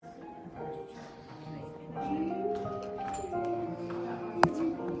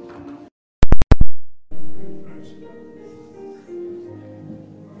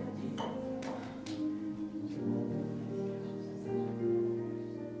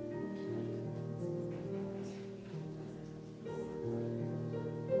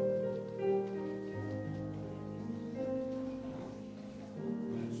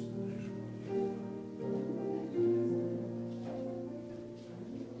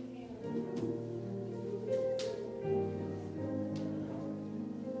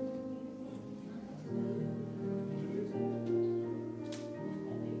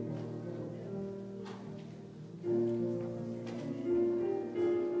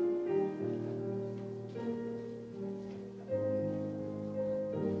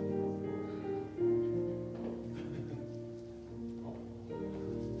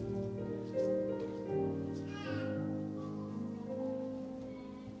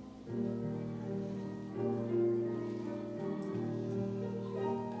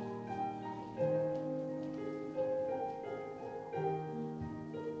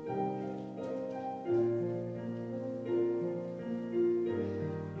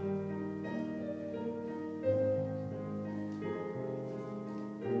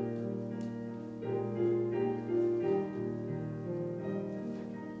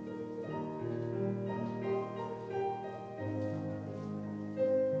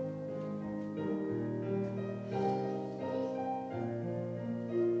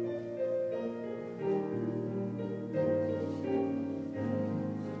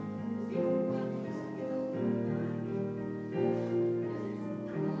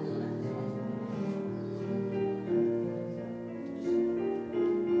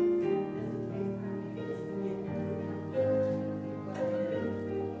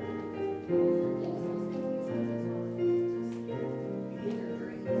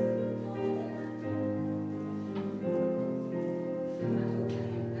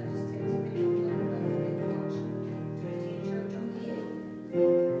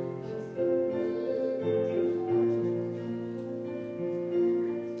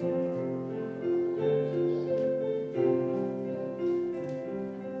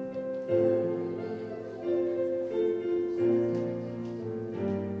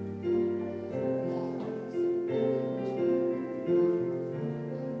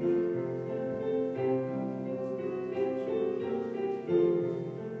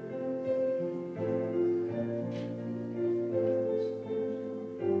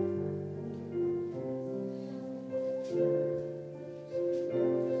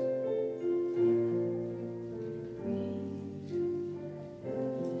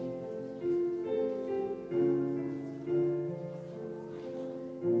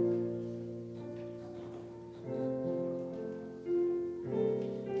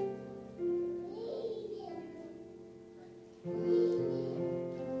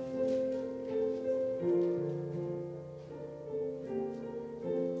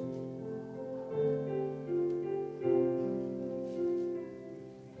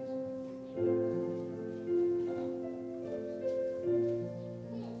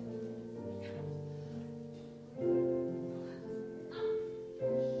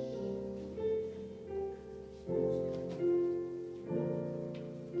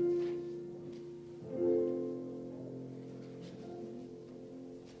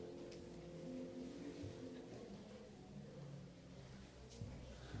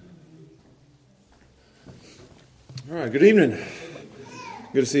All right, good evening.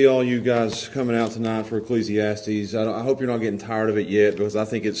 Good to see all you guys coming out tonight for Ecclesiastes. I hope you're not getting tired of it yet, because I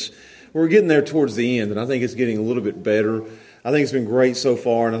think we're getting there towards the end, and I think it's getting a little bit better. I think it's been great so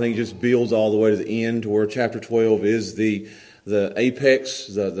far, and I think it just builds all the way to the end, to where chapter 12 is the apex,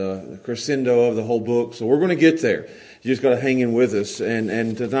 the crescendo of the whole book. So we're going to get there. You just got to hang in with us.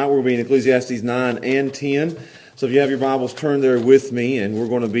 And tonight we'll be in Ecclesiastes 9 and 10. So if you have your Bibles, turn there with me, and we're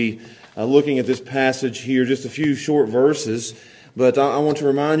going to be looking at this passage here, just a few short verses. But I want to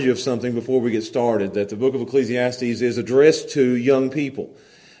remind you of something before we get started, that the book of Ecclesiastes is addressed to young people.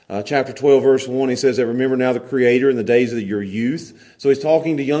 Chapter 12, verse 1, he says that remember now the Creator in the days of your youth. So he's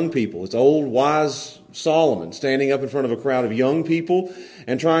talking to young people. It's old, wise Solomon standing up in front of a crowd of young people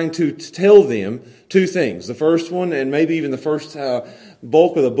and trying to tell them two things. The first one, and maybe even the first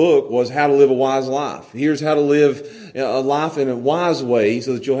bulk of the book, was how to live a wise life. Here's how to live a life in a wise way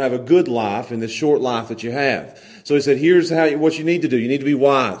so that you'll have a good life in this short life that you have. So he said, here's what you need to do. You need to be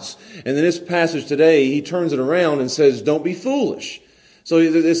wise. And in this passage today, he turns it around and says, don't be foolish. So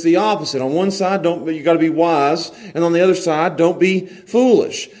it's the opposite. On one side, you got to be wise, and on the other side, don't be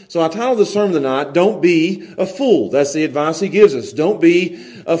foolish. So I titled the sermon tonight, Don't Be a Fool. That's the advice he gives us. Don't be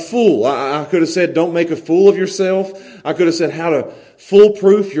a fool. I could have said, don't make a fool of yourself. I could have said how to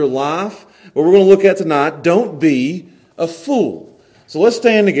foolproof your life. But we're going to look at tonight, don't be a fool. So let's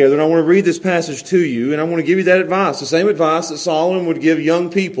stand together, and I want to read this passage to you, and I want to give you that advice, the same advice that Solomon would give young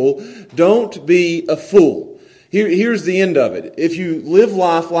people. Don't be a fool. Here's the end of it. If you live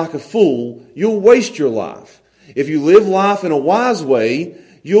life like a fool, you'll waste your life. If you live life in a wise way,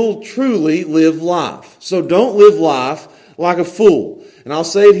 you'll truly live life. So don't live life like a fool. And I'll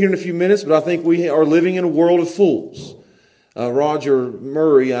say it here in a few minutes, but I think we are living in a world of fools. Roger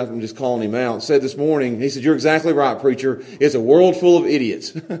Murray, I'm just calling him out, said this morning, he said, you're exactly right, preacher. It's a world full of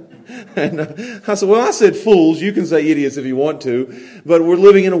idiots. And I said, well, I said fools. You can say idiots if you want to. But we're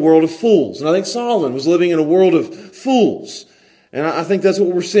living in a world of fools. And I think Solomon was living in a world of fools. And I think that's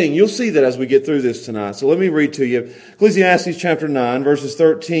what we're seeing. You'll see that as we get through this tonight. So let me read to you Ecclesiastes chapter 9, verses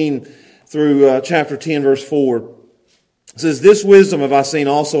 13 through chapter 10, verse 4. It says, this wisdom have I seen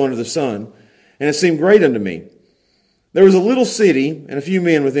also under the sun, and it seemed great unto me. There was a little city and a few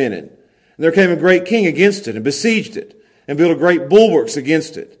men within it. And there came a great king against it and besieged it and built a great bulwarks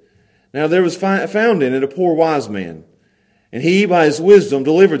against it. Now there was found in it a poor wise man. And he by his wisdom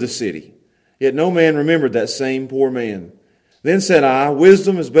delivered the city. Yet no man remembered that same poor man. Then said I,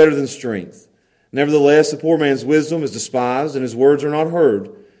 wisdom is better than strength. Nevertheless, the poor man's wisdom is despised and his words are not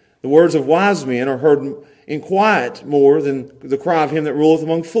heard. The words of wise men are heard in quiet more than the cry of him that ruleth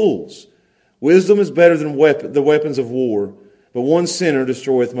among fools. Wisdom is better than the weapons of war, but one sinner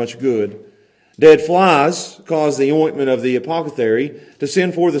destroyeth much good. Dead flies cause the ointment of the apothecary to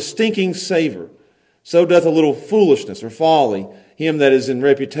send forth a stinking savor. So doth a little foolishness or folly him that is in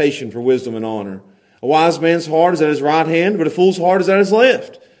reputation for wisdom and honor. A wise man's heart is at his right hand, but a fool's heart is at his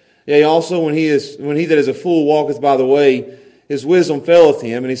left. Yea, also when he that is a fool walketh by the way, his wisdom faileth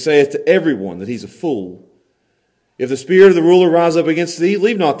him, and he saith to everyone that he's a fool. If the spirit of the ruler rise up against thee,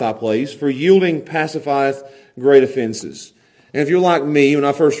 leave not thy place, for yielding pacifieth great offenses. And if you're like me, when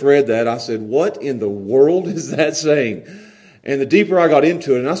I first read that, I said, what in the world is that saying? And the deeper I got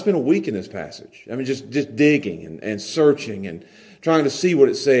into it, and I spent a week in this passage. I mean, just digging and searching and trying to see what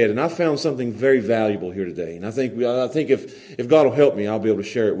it said. And I found something very valuable here today. And I think if God will help me, I'll be able to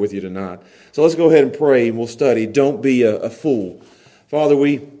share it with you tonight. So let's go ahead and pray, and we'll study. Don't be a fool. Father,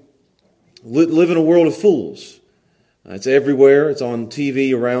 we live in a world of fools. It's everywhere. It's on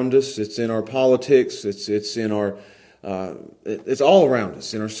TV around us. It's in our politics. It's in our it's all around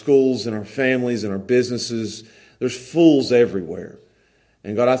us, in our schools, in our families, in our businesses. There's fools everywhere.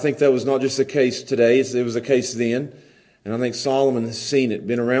 And God, I think that was not just the case today. It was the case then. And I think Solomon has seen it,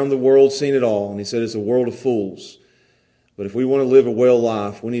 been around the world, seen it all. And he said it's a world of fools. But if we want to live a well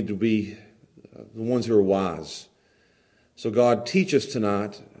life, we need to be the ones who are wise. So God, teach us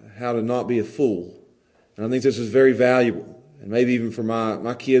tonight how to not be a fool. And I think this is very valuable. And maybe even for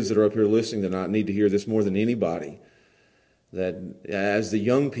my kids that are up here listening tonight need to hear this more than anybody. That as the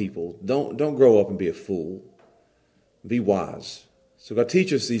young people, don't grow up and be a fool. Be wise. So God,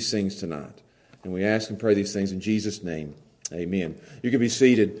 teach us these things tonight. And we ask and pray these things in Jesus' name. Amen. You can be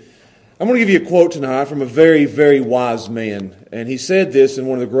seated. I'm going to give you a quote tonight from a very, very wise man. And he said this in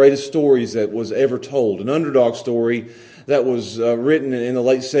one of the greatest stories that was ever told. An underdog story that was written in the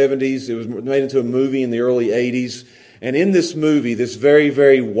late 70s. It was made into a movie in the early 80s. And in this movie, this very,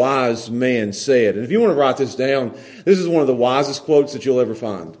 very wise man said, and if you want to write this down, this is one of the wisest quotes that you'll ever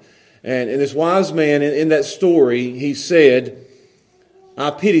find. And this wise man, in that story, he said, I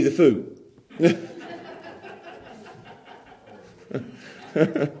pity the fool.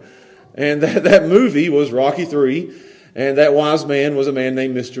 And that movie was Rocky III, and that wise man was a man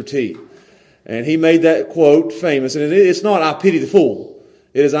named Mr. T. And he made that quote famous, and it's not "I pity the fool,"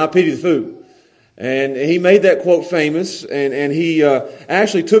 it is "I pity the fool." And he made that quote famous, and he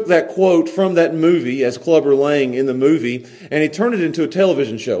actually took that quote from that movie as Clubber Lang in the movie, and he turned it into a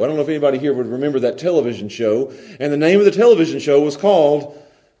television show. I don't know if anybody here would remember that television show, and the name of the television show was called,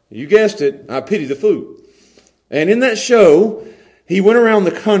 you guessed it, "I Pity the Fool." And in that show, he went around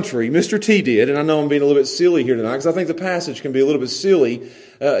the country, Mr. T did, and I know I'm being a little bit silly here tonight, because I think the passage can be a little bit silly.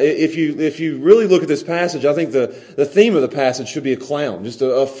 If you really look at this passage, I think the theme of the passage should be a clown, just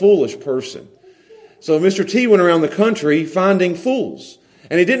a foolish person. So Mr. T went around the country finding fools.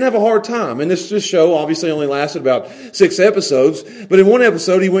 And he didn't have a hard time. And this show obviously only lasted about 6 episodes. But in one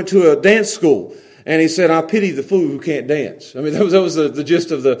episode, he went to a dance school. And he said, "I pity the fool who can't dance." I mean, that was the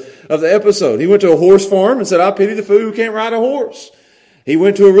gist of the episode. He went to a horse farm and said, "I pity the fool who can't ride a horse." He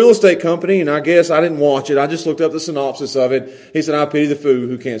went to a real estate company, and I guess I didn't watch it. I just looked up the synopsis of it. He said, "I pity the fool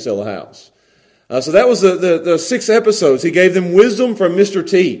who can't sell a house." So that was the 6 episodes. He gave them wisdom from Mr.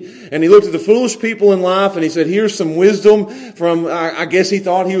 T. And he looked at the foolish people in life and he said, here's some wisdom from, I guess he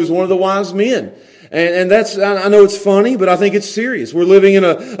thought he was one of the wise men. And that's, I know it's funny, but I think it's serious. We're living in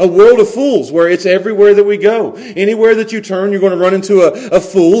a world of fools where it's everywhere that we go. Anywhere that you turn, you're going to run into a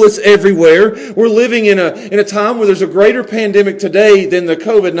fool. It's everywhere. We're living in a time where there's a greater pandemic today than the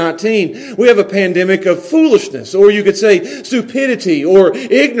COVID-19. We have a pandemic of foolishness, or you could say stupidity or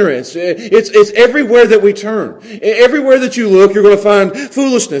ignorance. It's everywhere that we turn. Everywhere that you look, you're going to find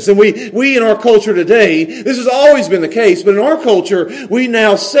foolishness. And we in our culture today, this has always been the case, but in our culture, we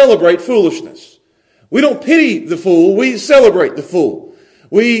now celebrate foolishness. We don't pity the fool, we celebrate the fool.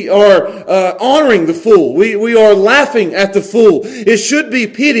 We are honoring the fool. We are laughing at the fool. It should be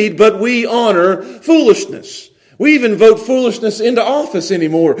pitied, but we honor foolishness. We even vote foolishness into office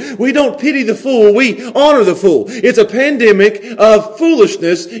anymore. We don't pity the fool, we honor the fool. It's a pandemic of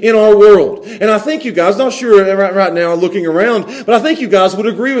foolishness in our world. And I think you guys, not sure right now looking around, but I think you guys would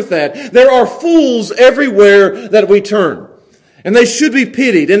agree with that. There are fools everywhere that we turn. And they should be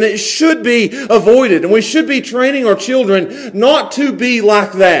pitied, and it should be avoided. And we should be training our children not to be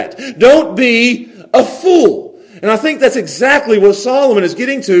like that. Don't be a fool. And I think that's exactly what Solomon is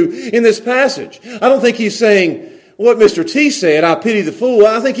getting to in this passage. I don't think he's saying what Mr. T said, "I pity the fool."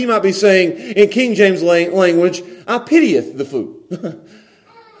 I think he might be saying, in King James language, "I pitieth the fool."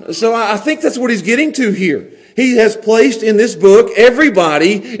 So I think that's what he's getting to here. He has placed in this book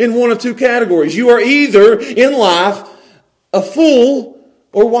everybody in one of 2 categories. You are either in life a fool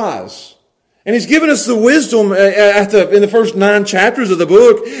or wise. And he's given us the wisdom in the first 9 chapters of the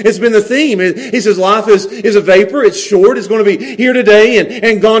book. It's been the theme. He says life is a vapor. It's short. It's going to be here today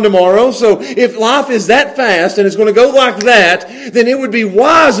and gone tomorrow. So if life is that fast and it's going to go like that, then it would be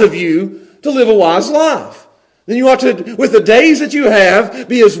wise of you to live a wise life. Then you ought to, with the days that you have,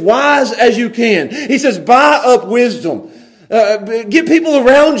 be as wise as you can. He says, buy up wisdom. Get people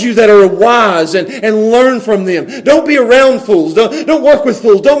around you that are wise and learn from them. Don't be around fools. Don't work with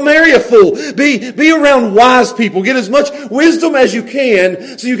fools. Don't marry a fool. Be around wise people. Get as much wisdom as you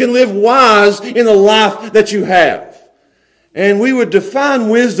can so you can live wise in the life that you have. And we would define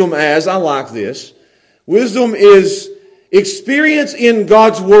wisdom as, I like this, wisdom is experience in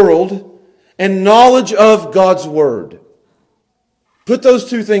God's world and knowledge of God's word. Put those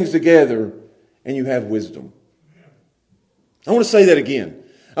 2 things together and you have wisdom. I want to say that again.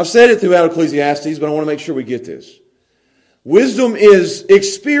 I've said it throughout Ecclesiastes, but I want to make sure we get this. Wisdom is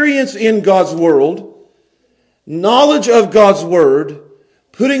experience in God's world, knowledge of God's word.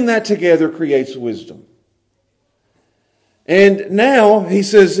 Putting that together creates wisdom. And now, he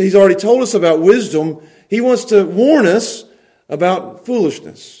says, he's already told us about wisdom. He wants to warn us about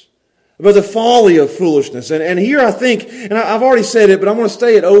foolishness, about the folly of foolishness. And here I think, and I've already said it, but I'm going to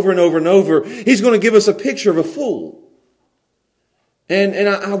say it over and over and over. He's going to give us a picture of a fool. And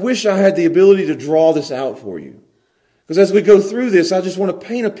I wish I had the ability to draw this out for you. Because as we go through this, I just want to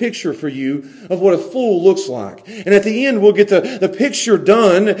paint a picture for you of what a fool looks like. And at the end, we'll get the picture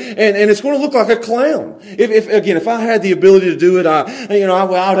done, and it's going to look like a clown. If I had the ability to do it, I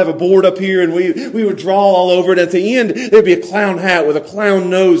would have a board up here, and we would draw all over it. At the end, there'd be a clown hat with a clown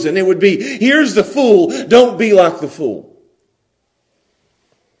nose, and it would be, here's the fool, don't be like the fool.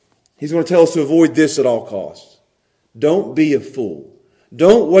 He's going to tell us to avoid this at all costs. Don't be a fool.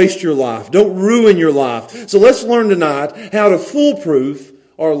 Don't waste your life. Don't ruin your life. So let's learn tonight how to foolproof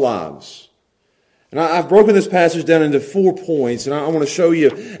our lives. And I've broken this passage down into 4 points, and I want to show you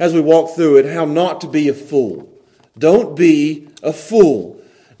as we walk through it how not to be a fool. Don't be a fool.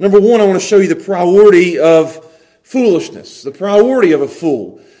 Number 1, I want to show you the priority of Foolishness, the priority of a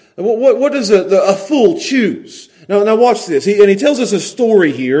fool. What does a fool choose? Now watch this. He tells us a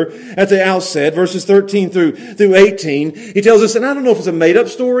story here at the outset, verses 13 through 18. He tells us, and I don't know if it's a made-up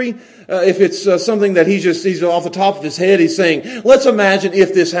story, if it's something that he's off the top of his head, he's saying, let's imagine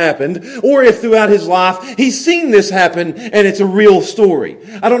if this happened, or if throughout his life he's seen this happen and it's a real story.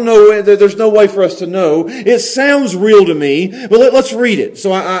 I don't know, there's no way for us to know. It sounds real to me, but let's read it.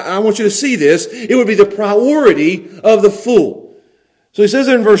 So I want you to see this. It would be the priority of the fool. So he says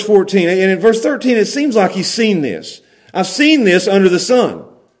it in verse 14, and in verse 13 it seems like he's seen this. I've seen this under the sun.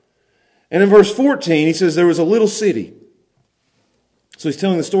 And in verse 14 he says there was a little city. So he's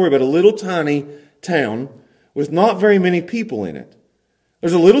telling the story about a little tiny town with not very many people in it.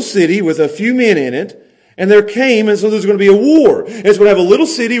 There's a little city with a few men in it, and there came, and so there's going to be a war. It's going to have a little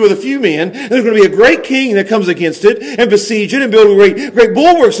city with a few men, and there's going to be a great king that comes against it and besiege it and build great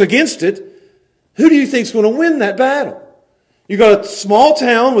bulwarks against it. Who do you think is going to win that battle? You've got a small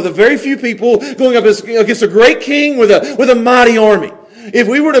town with a very few people going up against a great king with a mighty army. If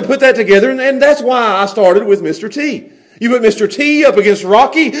we were to put that together, and that's why I started with Mr. T. You put Mr. T up against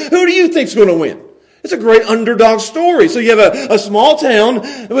Rocky, who do you think's going to win? It's a great underdog story. So you have a small town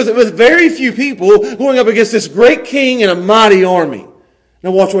with very few people going up against this great king and a mighty army.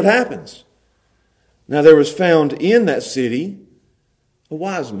 Now watch what happens. Now there was found in that city a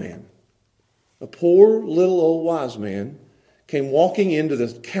wise man. A poor little old wise man came walking into the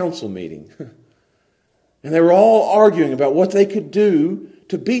council meeting. And they were all arguing about what they could do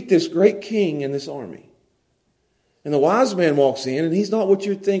to beat this great king and this army. And the wise man walks in, and he's not what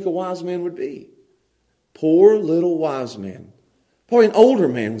you'd think a wise man would be. Poor little wise man. Probably an older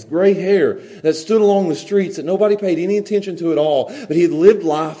man with gray hair that stood along the streets that nobody paid any attention to at all. But he had lived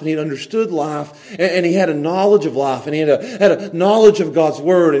life and he had understood life and he had a knowledge of life and he had a knowledge of God's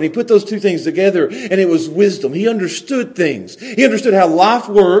Word. And he put those two things together and it was wisdom. He understood things. He understood how life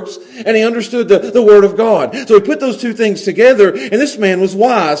works and he understood the Word of God. So he put those two things together and this man was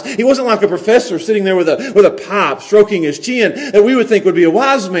wise. He wasn't like a professor sitting there with a pipe stroking his chin that we would think would be a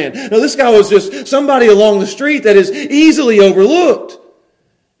wise man. No, this guy was just somebody along the street that is easily overlooked.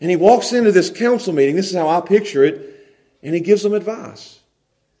 And he walks into this council meeting, this is how I picture it, and he gives them advice.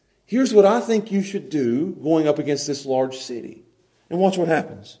 Here's what I think you should do going up against this large city. And watch what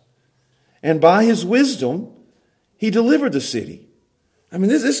happens. And by his wisdom, he delivered the city. I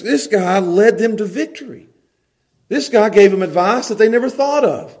mean, this guy led them to victory. This guy gave them advice that they never thought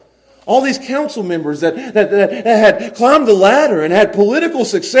of. All these council members that had climbed the ladder and had political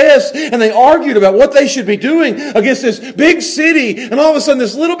success, and they argued about what they should be doing against this big city. And all of a sudden,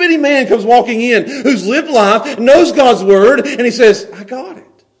 this little bitty man comes walking in who's lived life, knows God's Word, and he says, I got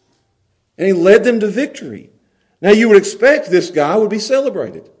it. And he led them to victory. Now, you would expect this guy would be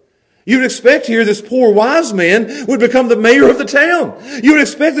celebrated. You would expect here this poor wise man would become the mayor of the town. You would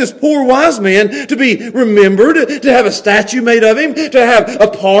expect this poor wise man to be remembered, to have a statue made of him, to have a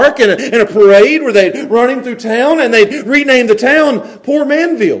park and a parade where they'd run him through town and they'd rename the town Poor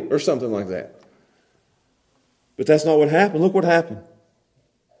Manville or something like that. But that's not what happened. Look what happened.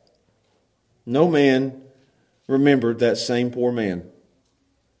 No man remembered that same poor man.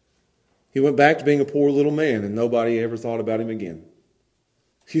 He went back to being a poor little man and nobody ever thought about him again.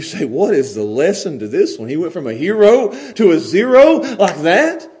 You say, what is the lesson to this one? He went from a hero to a zero like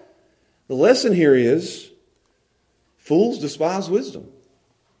that? The lesson here is, fools despise wisdom.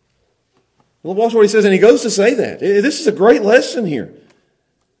 Well, watch what he says, and he goes to say that. This is a great lesson here.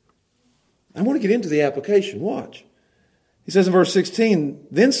 I want to get into the application. Watch. He says in verse 16,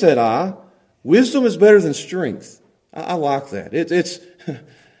 Then said I, wisdom is better than strength. I like that. It's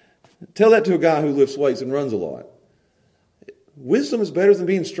tell that to a guy who lifts weights and runs a lot. Wisdom is better than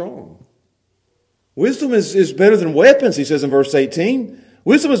being strong. Wisdom is better than weapons, he says in verse 18.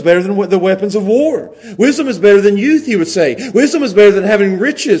 Wisdom is better than the weapons of war. Wisdom is better than youth, he would say. Wisdom is better than having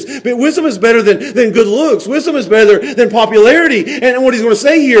riches. But wisdom is better than good looks. Wisdom is better than popularity. And what he's going to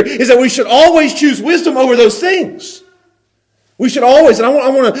say here is that we should always choose wisdom over those things. We should always, and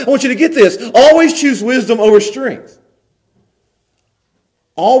I want you to get this, always choose wisdom over strength.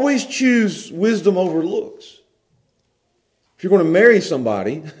 Always choose wisdom over looks. If you're going to marry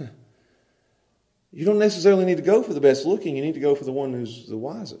somebody, you don't necessarily need to go for the best looking. You need to go for the one who's the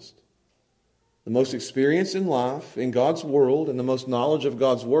wisest. The most experience in life, in God's world, and the most knowledge of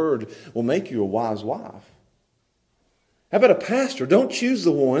God's Word will make you a wise wife. How about a pastor? Don't choose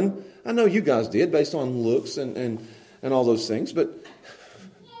the one, I know you guys did, based on looks and all those things, but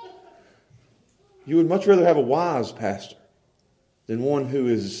you would much rather have a wise pastor than one who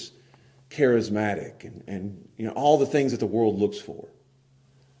is charismatic and all the things that the world looks for.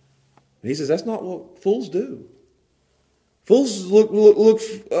 And he says that's not what fools do. Fools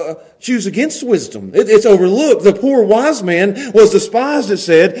choose against wisdom. It's overlooked. The poor wise man was despised, it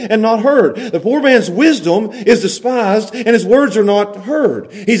said, and not heard. The poor man's wisdom is despised, and his words are not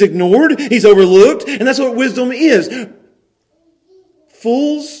heard. He's ignored, he's overlooked, and that's what wisdom is.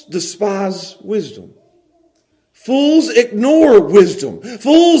 Fools despise wisdom. Fools ignore wisdom.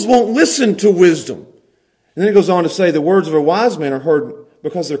 Fools won't listen to wisdom. And then it goes on to say the words of a wise man are heard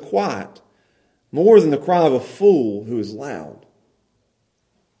because they're quiet, more than the cry of a fool who is loud.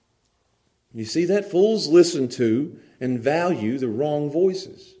 You see that? Fools listen to and value the wrong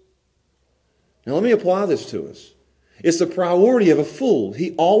voices. Now let me apply this to us. It's the priority of a fool.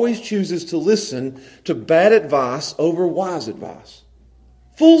 He always chooses to listen to bad advice over wise advice.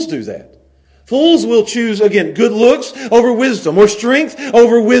 Fools do that. Fools will choose, again, good looks over wisdom, or strength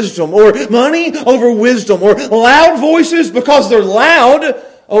over wisdom, or money over wisdom, or loud voices because they're loud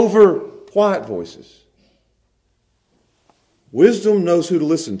over quiet voices. Wisdom knows who to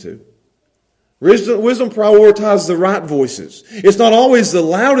listen to. Wisdom prioritizes the right voices. It's not always the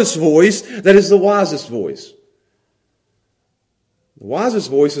loudest voice that is the wisest voice. The wisest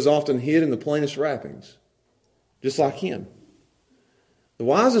voice is often hid in the plainest wrappings, just like him. The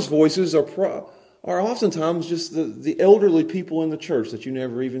wisest voices are oftentimes just the elderly people in the church that you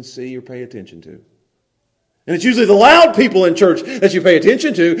never even see or pay attention to. And it's usually the loud people in church that you pay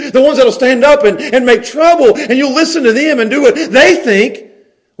attention to, the ones that will stand up and make trouble, and you'll listen to them and do what they think,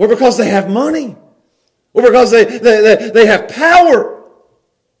 or because they have money, or because they have power,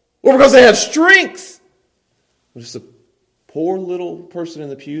 or because they have strength. But it's the poor little person in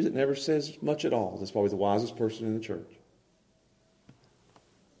the pew that never says much at all. That's probably the wisest person in the church.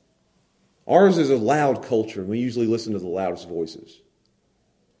 Ours is a loud culture, and we usually listen to the loudest voices.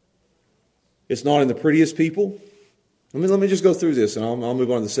 It's not in the prettiest people. Let me just go through this, and I'll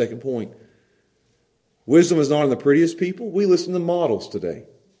move on to the second point. Wisdom is not in the prettiest people. We listen to models today.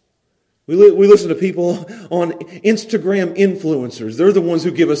 We listen to people on Instagram influencers. They're the ones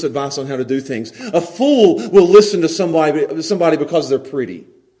who give us advice on how to do things. A fool will listen to somebody because they're pretty.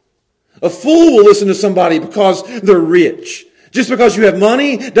 A fool will listen to somebody because they're rich. Just because you have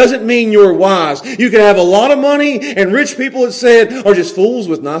money doesn't mean you're wise. You can have a lot of money, and rich people, it said, are just fools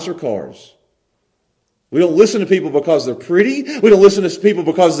with nicer cars. We don't listen to people because they're pretty. We don't listen to people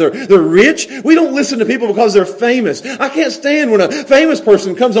because they're rich. We don't listen to people because they're famous. I can't stand when a famous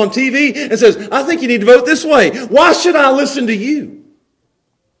person comes on TV and says, I think you need to vote this way. Why should I listen to you?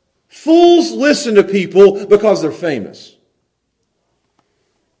 Fools listen to people because they're famous.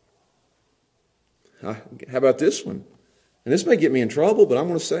 How about this one? And this may get me in trouble, but I'm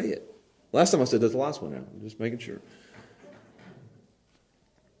going to say it. Last time I said that, the last one now. I'm just making sure.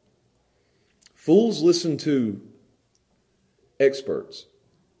 Fools listen to experts.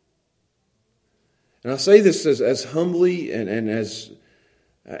 And I say this as humbly and as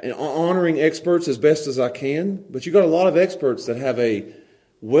honoring experts as best as I can. But you've got a lot of experts that have a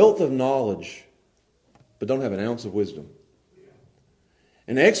wealth of knowledge, but don't have an ounce of wisdom.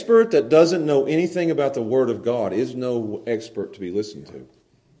 An expert that doesn't know anything about the Word of God is no expert to be listened to.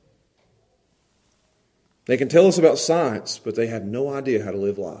 They can tell us about science, but they have no idea how to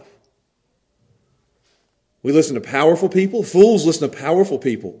live life. We listen to powerful people. Fools listen to powerful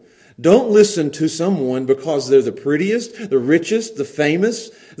people. Don't listen to someone because they're the prettiest, the richest, the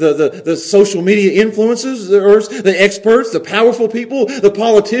famous, the social media influencers, the experts, the powerful people, the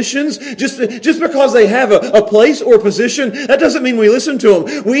politicians. Just because they have a place or a position, that doesn't mean we listen to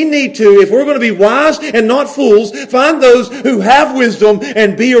them. We need to, if we're going to be wise and not fools, find those who have wisdom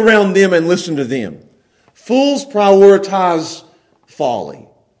and be around them and listen to them. Fools prioritize folly.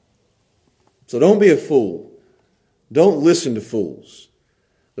 So don't be a fool. Don't listen to fools.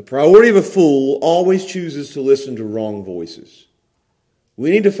 The priority of a fool always chooses to listen to wrong voices.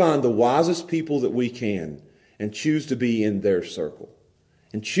 We need to find the wisest people that we can and choose to be in their circle.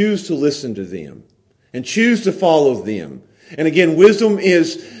 And choose to listen to them. And choose to follow them. And again, wisdom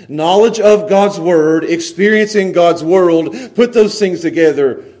is knowledge of God's Word, experiencing God's world. Put those things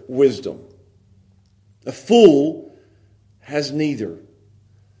together, wisdom. A fool has neither.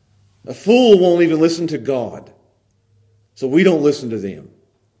 A fool won't even listen to God. So we don't listen to them.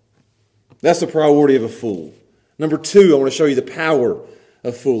 That's the priority of a fool. Number 2, I want to show you the power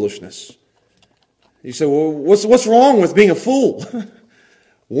of foolishness. You say, well, what's wrong with being a fool?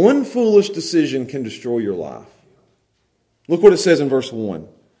 One foolish decision can destroy your life. Look what it says in verse 1.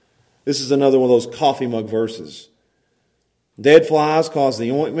 This is another one of those coffee mug verses. Dead flies cause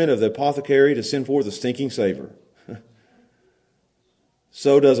the ointment of the apothecary to send forth a stinking savor.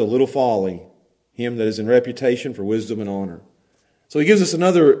 So does a little folly him that is in reputation for wisdom and honor. So he gives us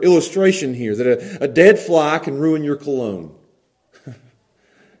another illustration here that a dead fly can ruin your cologne.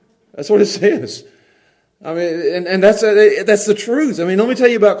 That's what it says. I mean, and that's the truth. I mean, let me tell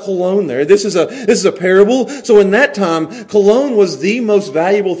you about cologne there. This is a parable. So in that time, cologne was the most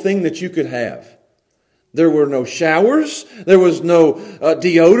valuable thing that you could have. There were no showers. There was no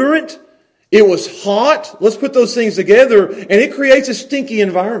deodorant. It was hot. Let's put those things together, and it creates a stinky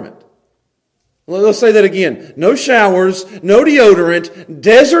environment. Let's say that again. No showers, no deodorant,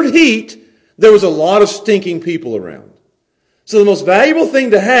 desert heat. There was a lot of stinking people around. So the most valuable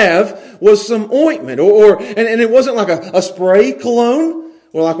thing to have was some ointment, and it wasn't like a spray cologne.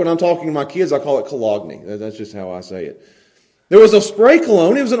 Well, like when I'm talking to my kids, I call it cologne. That's just how I say it. There was no spray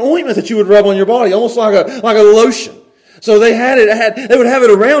cologne. It was an ointment that you would rub on your body, almost like a lotion. So they would have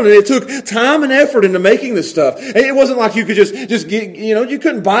it around, and it took time and effort into making this stuff. And it wasn't like you could just get, you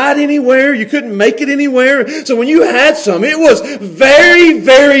couldn't buy it anywhere. You couldn't make it anywhere. So when you had some, it was very,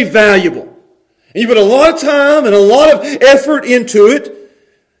 very valuable. And you put a lot of time and a lot of effort into it,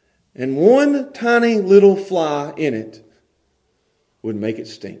 and one tiny little fly in it would make it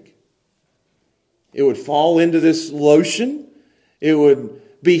stink. It would fall into this lotion. It would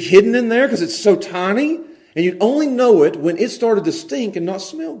be hidden in there because it's so tiny, and you'd only know it when it started to stink and not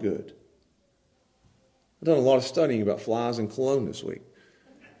smell good. I've done a lot of studying about flies and cologne this week.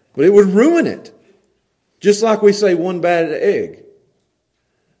 But it would ruin it. Just like we say one bad egg.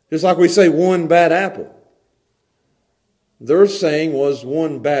 Just like we say one bad apple. Their saying was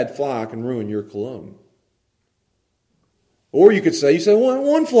one bad fly can ruin your cologne. Or you say, well,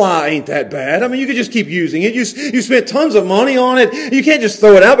 one fly ain't that bad. I mean, you could just keep using it. You spent tons of money on it. You can't just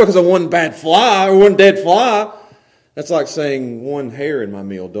throw it out because of one bad fly or one dead fly. That's like saying one hair in my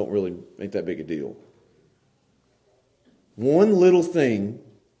meal ain't that big a deal. One little thing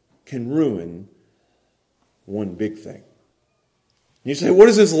can ruin one big thing. You say, what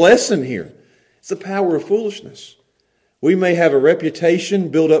is this lesson here? It's the power of foolishness. We may have a reputation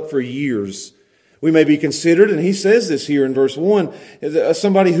built up for years. We may be considered, and he says this here in verse 1,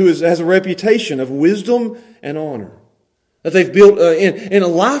 somebody who has a reputation of wisdom and honor. That they've built in a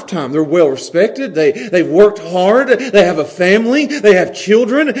lifetime. They're well respected. They've worked hard. They have a family. They have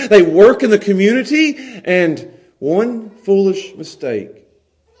children. They work in the community. And one foolish mistake,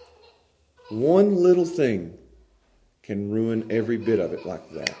 one little thing can ruin every bit of it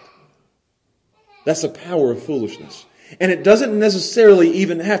like that. That's the power of foolishness. And it doesn't necessarily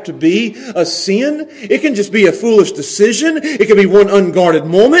even have to be a sin. It can just be a foolish decision. It can be one unguarded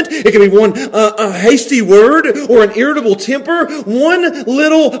moment. It can be one a hasty word or an irritable temper. One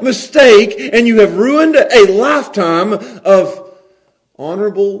little mistake and you have ruined a lifetime of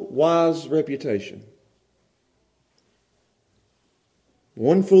honorable, wise reputation.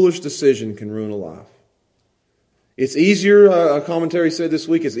 One foolish decision can ruin a life. It's easier, a commentary said this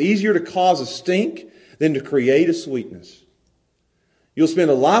week, it's easier to cause a stink than to create a sweetness. You'll spend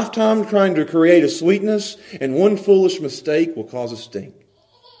a lifetime trying to create a sweetness, and one foolish mistake will cause a stink.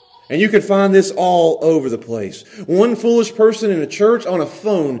 And you can find this all over the place. One foolish person in a church on a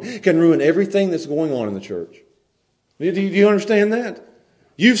phone can ruin everything that's going on in the church. Do you understand that?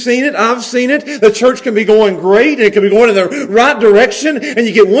 You've seen it. I've seen it. The church can be going great and it can be going in the right direction. And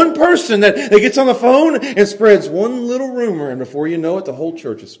you get one person that gets on the phone and spreads one little rumor. And before you know it, the whole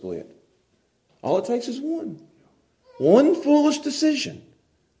church is split. All it takes is one. One foolish decision.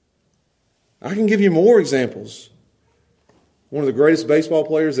 I can give you more examples. One of the greatest baseball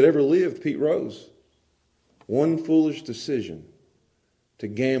players that ever lived, Pete Rose. One foolish decision to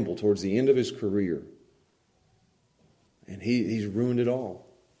gamble towards the end of his career. And he's ruined it all.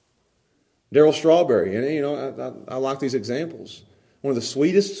 Darryl Strawberry, and I like these examples. One of the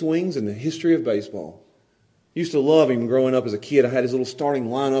sweetest swings in the history of baseball. Used to love him growing up as a kid. I had his little starting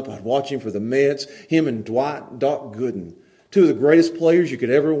lineup. I'd watch him for the Mets. Him and Doc Gooden. Two of the greatest players you could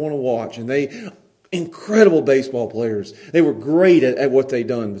ever want to watch. And they, incredible baseball players. They were great at what they'd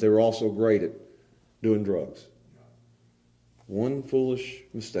done, but they were also great at doing drugs. One foolish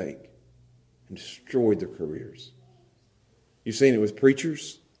mistake and destroyed their careers. You've seen it with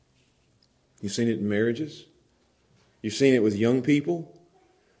preachers. You've seen it in marriages. You've seen it with young people.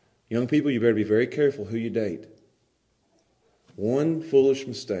 Young people, you better be very careful who you date. One foolish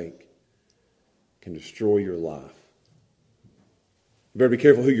mistake can destroy your life. You better be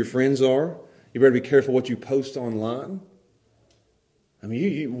careful who your friends are. You better be careful what you post online. I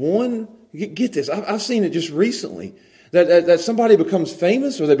mean, get this. I've seen it just recently. That somebody becomes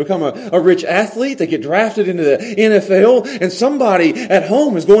famous or they become a rich athlete. They get drafted into the NFL. And somebody at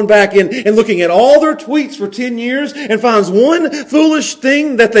home is going back and looking at all their tweets for 10 years and finds one foolish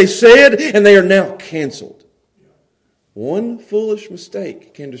thing that they said and they are now canceled. One foolish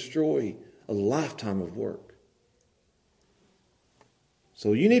mistake can destroy a lifetime of work.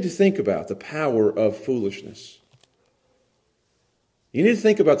 So you need to think about the power of foolishness. You need to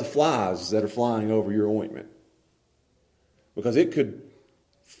think about the flies that are flying over your ointment. Because it could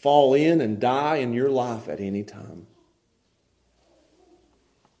fall in and die in your life at any time.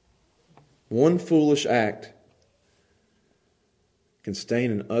 One foolish act can stain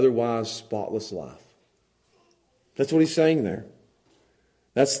an otherwise spotless life. That's what he's saying there.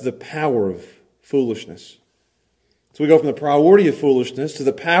 That's the power of foolishness. So we go from the priority of foolishness to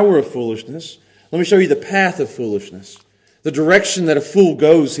the power of foolishness. Let me show you the path of foolishness. The direction that a fool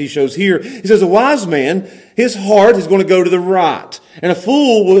goes, he shows here. He says a wise man, his heart is going to go to the right. And a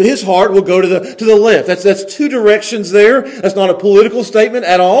fool, his heart will go to the left. That's two directions there. That's not a political statement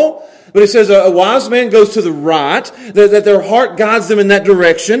at all. But it says a wise man goes to the right, that their heart guides them in that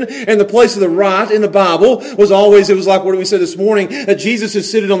direction. And the place of the right in the Bible was always, it was like what we said this morning, that Jesus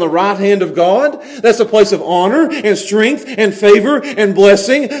is seated on the right hand of God. That's a place of honor and strength and favor and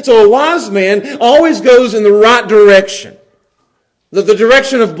blessing. So a wise man always goes in the right direction. The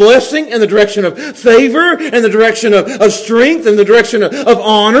direction of blessing and the direction of favor and the direction of strength and the direction of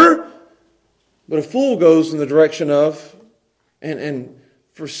honor. But a fool goes in the direction of, and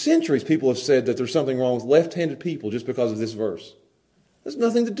for centuries people have said that there's something wrong with left-handed people just because of this verse. There's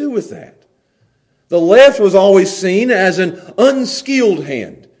nothing to do with that. The left was always seen as an unskilled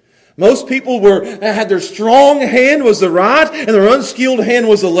hand. Most people had their strong hand was the right and their unskilled hand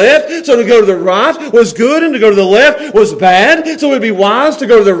was the left. So to go to the right was good and to go to the left was bad. So it would be wise to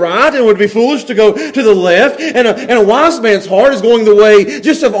go to the right and it would be foolish to go to the left. And a wise man's heart is going the way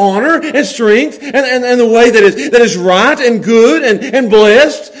just of honor and strength and the way that is right and good and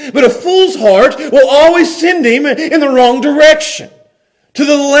blessed. But a fool's heart will always send him in the wrong direction. To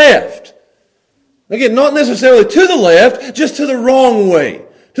the left. Again, not necessarily to the left, just to the wrong way.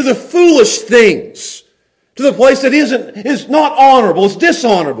 To the foolish things. To the place that is not honorable, it's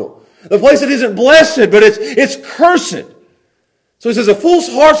dishonorable. The place that isn't blessed, but it's cursed. So he says a fool's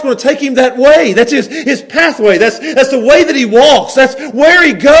heart's going to take him that way. That's his pathway. That's the way that he walks. That's where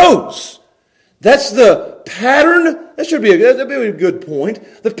he goes. That's the pattern. That'd be a good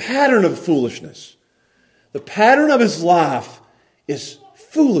point. The pattern of foolishness. The pattern of his life is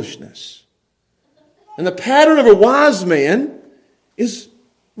foolishness. And the pattern of a wise man is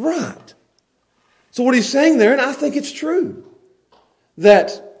right. So what he's saying there, and I think it's true,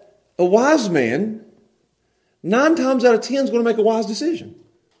 that a wise man, 9 times out of 10 is going to make a wise decision.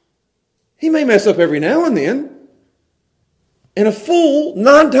 He may mess up every now and then. And a fool,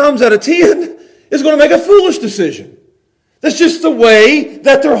 9 times out of 10, is going to make a foolish decision. That's just the way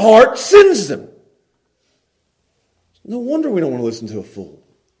that their heart sends them. No wonder we don't want to listen to a fool.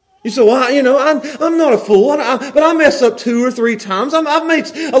 You say, well, I'm not a fool, but I mess up 2 or 3 times. I've made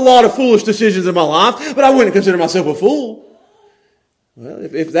a lot of foolish decisions in my life, but I wouldn't consider myself a fool. Well,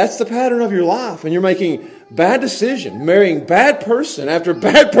 if that's the pattern of your life, and you're making bad decision, marrying bad person after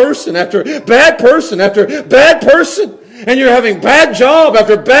bad person after bad person after bad person, and you're having bad job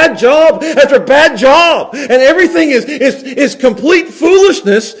after bad job after bad job, and everything is complete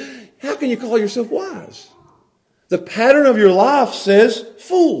foolishness, how can you call yourself wise? The pattern of your life says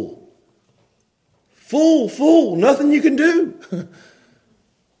fool. Fool, nothing you can do.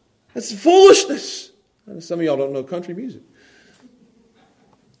 That's foolishness. Some of y'all don't know country music.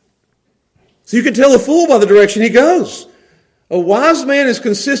 So you can tell a fool by the direction he goes. A wise man is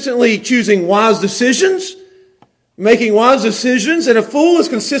consistently choosing wise decisions, making wise decisions, and a fool is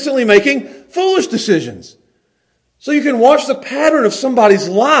consistently making foolish decisions. So you can watch the pattern of somebody's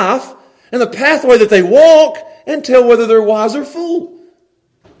life and the pathway that they walk and tell whether they're wise or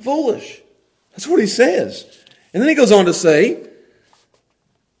foolish. That's what he says. And then he goes on to say,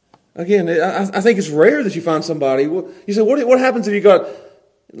 again, I think it's rare that you find somebody. You say, what happens if you got,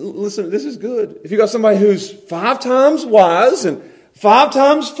 listen, this is good. If you got somebody who's 5 times wise and 5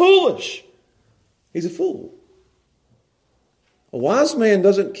 times foolish, he's a fool. A wise man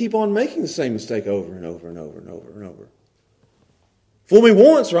doesn't keep on making the same mistake over and over and over and over and over. Fool me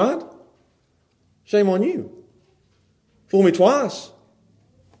once, right? Shame on you. Fool me twice.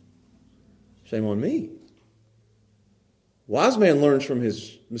 Shame on me. Wise man learns from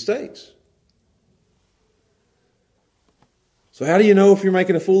his mistakes. So how do you know if you're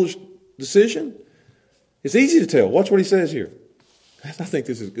making a foolish decision? It's easy to tell. Watch what he says here. I think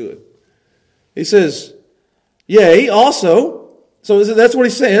this is good. He says, yea, also. So that's what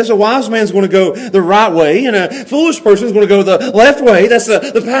he's saying. So a wise man's going to go the right way, and a foolish person is going to go the left way. That's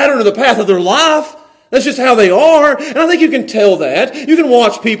the pattern of the path of their life. That's just how they are. And I think you can tell that. You can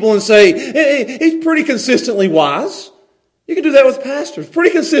watch people and say, hey, he's pretty consistently wise. You can do that with pastors. Pretty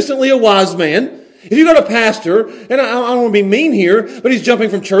consistently a wise man. If you got a pastor, and I don't want to be mean here, but he's jumping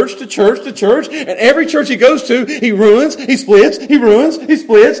from church to church to church, and every church he goes to, he ruins, he splits, he ruins, he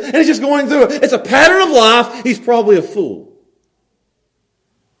splits, and he's just going through it. It's a pattern of life. He's probably a fool.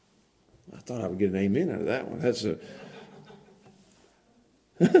 I thought I would get an amen out of that one. That's a...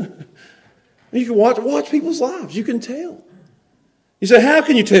 You can watch people's lives. You can tell. You say, how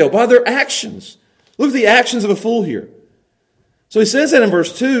can you tell? By their actions. Look at the actions of a fool here. So he says that in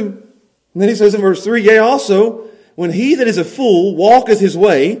verse 2. And then he says in verse 3, yea, also, when he that is a fool walketh his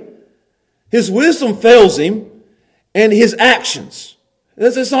way, his wisdom fails him, and his actions.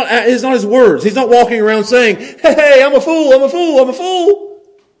 It's not his words. He's not walking around saying, hey, I'm a fool, I'm a fool, I'm a fool.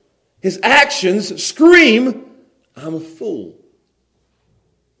 His actions scream, I'm a fool.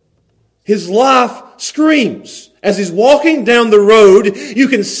 His life screams. As he's walking down the road, you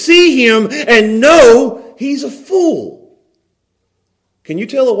can see him and know he's a fool. Can you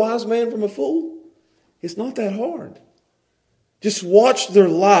tell a wise man from a fool? It's not that hard. Just watch their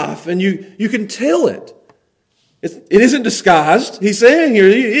life and you can tell it. It isn't disguised. He's saying here,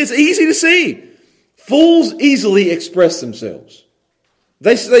 it's easy to see. Fools easily express themselves.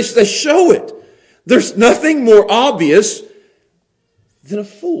 They show it. There's nothing more obvious than a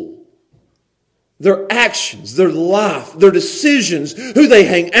fool. Their actions, their life, their decisions, who they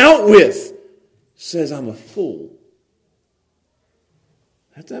hang out with, says I'm a fool.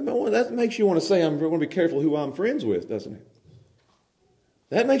 That makes you want to say, I'm going to be careful who I'm friends with, doesn't it?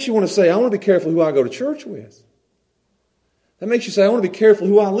 That makes you want to say, I want to be careful who I go to church with. That makes you say, I want to be careful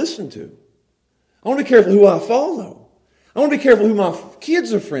who I listen to. I want to be careful who I follow. I want to be careful who my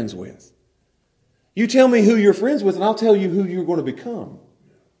kids are friends with. You tell me who you're friends with, and I'll tell you who you're going to become.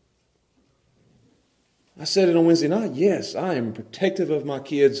 I said it on Wednesday night. Yes, I am protective of my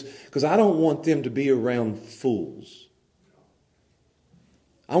kids because I don't want them to be around fools.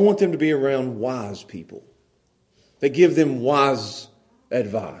 I want them to be around wise people that give them wise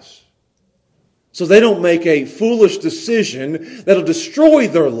advice. So they don't make a foolish decision that'll destroy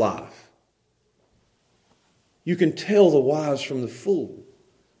their life. You can tell the wise from the fool.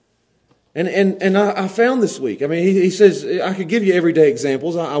 And I found this week, I mean, he says, I could give you everyday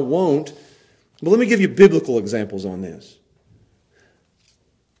examples. I won't. But let me give you biblical examples on this.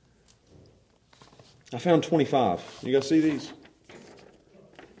 I found 25. You guys see these?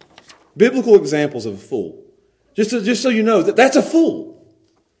 Biblical examples of a fool. Just so you know, that's a fool.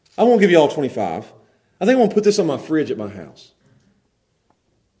 I won't give you all 25. I think I'm going to put this on my fridge at my house.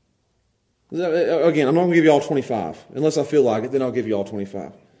 Again, I'm not going to give you all 25. Unless I feel like it, then I'll give you all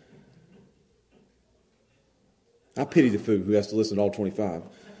 25. I pity the fool who has to listen to all 25.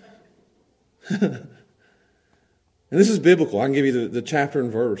 And this is biblical. I can give you the chapter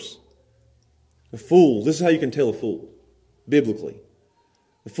and verse. A fool, this is how you can tell a fool, biblically.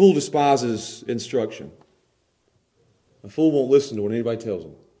 A fool despises instruction. A fool won't listen to what anybody tells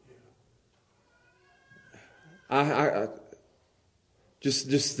him. I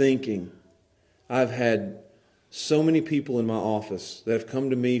just thinking, I've had so many people in my office that have come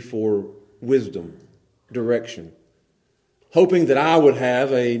to me for wisdom, direction, hoping that I would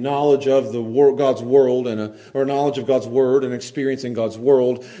have a knowledge of God's world or a knowledge of God's word and experience in God's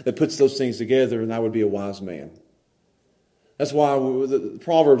world that puts those things together, and I would be a wise man. That's why the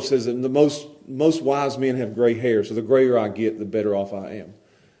Proverbs says that the most wise men have gray hair, so the grayer I get, the better off I am.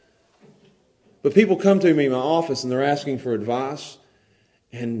 But people come to me in my office and they're asking for advice,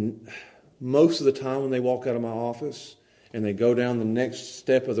 and most of the time when they walk out of my office and they go down the next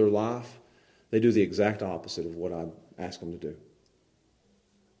step of their life, they do the exact opposite of what I ask them to do.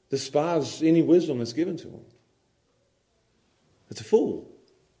 Despise any wisdom that's given to them. It's a fool.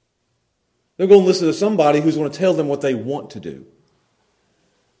 They're going to listen to somebody who's going to tell them what they want to do.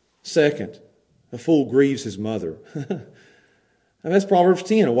 Second, a fool grieves his mother. And that's Proverbs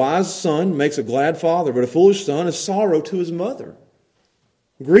 10. A wise son makes a glad father, but a foolish son is sorrow to his mother.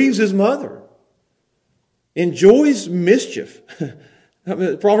 Grieves his mother. Enjoys mischief.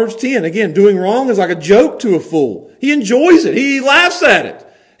 Proverbs 10, again, doing wrong is like a joke to a fool. He enjoys it. He laughs at it.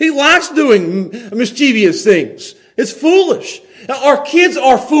 He likes doing mischievous things. It's foolish. Now, our kids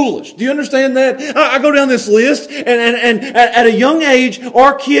are foolish. Do you understand that? I go down this list, and at a young age,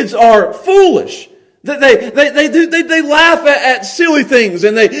 our kids are foolish. They laugh at silly things,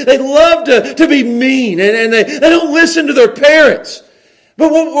 and they love to be mean, and they don't listen to their parents.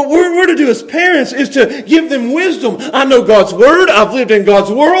 But what we're to do as parents is to give them wisdom. I know God's Word. I've lived in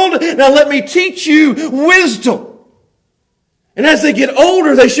God's world. Now let me teach you wisdom. And as they get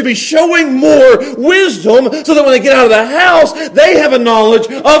older, they should be showing more wisdom so that when they get out of the house, they have a knowledge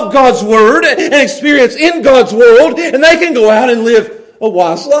of God's Word and experience in God's world, and they can go out and live a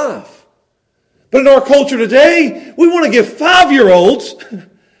wise life. But in our culture today, we want to give 5-year-olds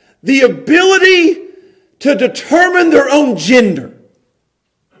the ability to determine their own gender.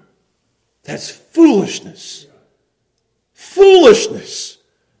 That's foolishness. Foolishness.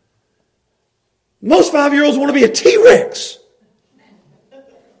 Most 5-year-olds want to be a T-Rex.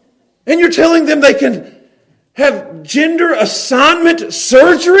 And you're telling them they can have gender assignment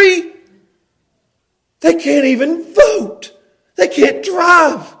surgery? They can't even vote. They can't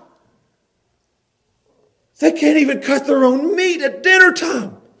drive. They can't even cut their own meat at dinner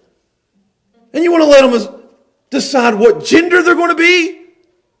time. And you want to let them decide what gender they're going to be?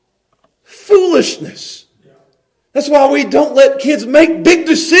 Foolishness. That's why we don't let kids make big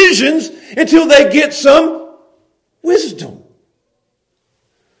decisions until they get some wisdom.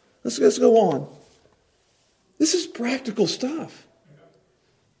 Let's go on. This is practical stuff.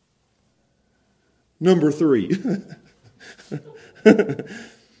 Number 3.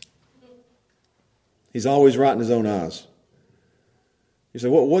 He's always right in his own eyes. You say,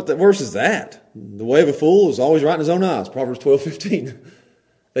 what verse is that? The way of a fool is always right in his own eyes. Proverbs 12:15.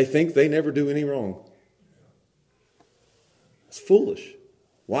 They think they never do any wrong. It's foolish.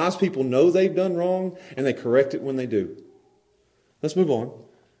 Wise people know they've done wrong and they correct it when they do. Let's move on.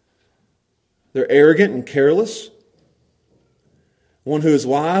 They're arrogant and careless. One who is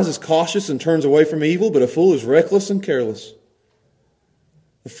wise is cautious and turns away from evil, but a fool is reckless and careless.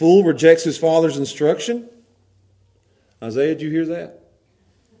 The fool rejects his father's instruction. Isaiah, did you hear that?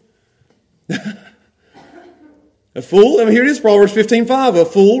 A fool, here it is, Proverbs 15:5. A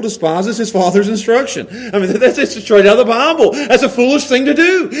fool despises his father's instruction. That's straight out of the Bible. That's a foolish thing to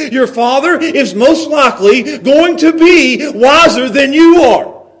do. Your father is most likely going to be wiser than you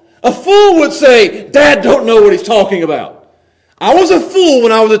are. A fool would say, Dad don't know what he's talking about. I was a fool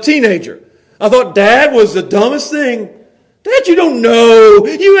when I was a teenager. I thought Dad was the dumbest thing. Dad, you don't know.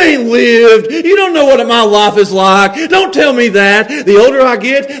 You ain't lived. You don't know what my life is like. Don't tell me that. The older I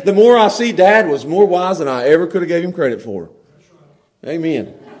get, the more I see Dad was more wise than I ever could have gave him credit for.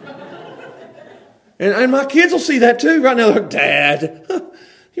 Amen. And my kids will see that too. Right now they're like, Dad, what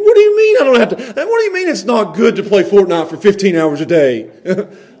do you mean I don't have to? What do you mean it's not good to play Fortnite for 15 hours a day?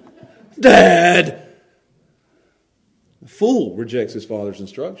 Dad. A fool rejects his father's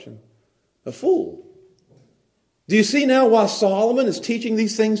instruction. A fool. Do you see now why Solomon is teaching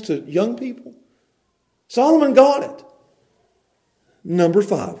these things to young people? Solomon got it. Number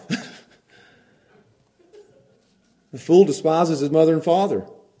 5. The fool despises his mother and father.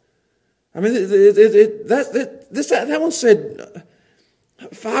 That one said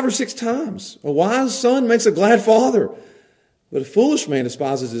 5 or 6 times. A wise son makes a glad father, but a foolish man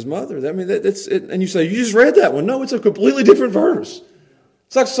despises his mother. And you say, you just read that one. No, it's a completely different verse.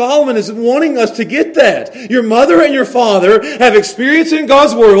 It's like Solomon is wanting us to get that. Your mother and your father have experience in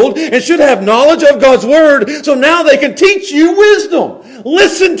God's world and should have knowledge of God's word, so now they can teach you wisdom.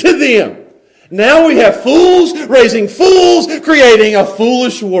 Listen to them. Now we have fools raising fools, creating a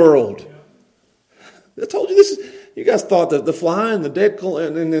foolish world. I told you this. You guys thought that the fly and the dead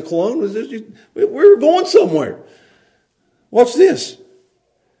and the cologne was just, we were going somewhere. Watch this.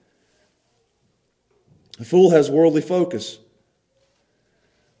 The fool has worldly focus.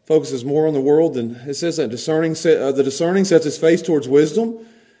 Focuses more on the world than it says that the discerning sets his face towards wisdom,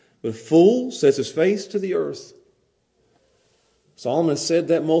 but a fool sets his face to the earth. Solomon has said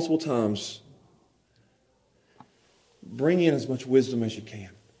that multiple times. Bring in as much wisdom as you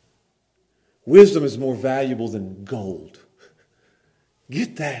can. Wisdom is more valuable than gold.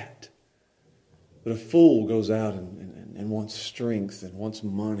 Get that. But a fool goes out and wants strength and wants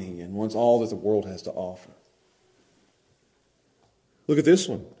money and wants all that the world has to offer. Look at this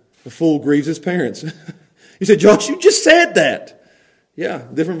one. The fool grieves his parents. You said, Josh, you just said that. Yeah,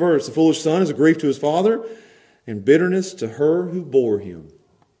 different verse. The foolish son is a grief to his father and bitterness to her who bore him.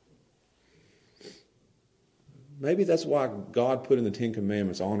 Maybe that's why God put in the 10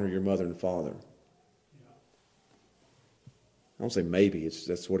 Commandments, honor your mother and father. I don't say maybe,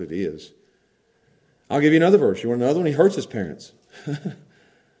 that's what it is. I'll give you another verse. You want another one? He hurts his parents.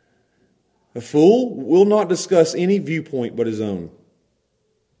 A fool will not discuss any viewpoint but his own.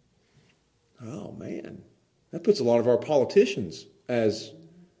 Oh, man. That puts a lot of our politicians as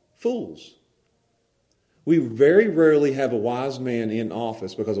fools. We very rarely have a wise man in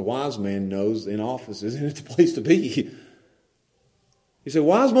office because a wise man knows in office isn't the place to be. You say,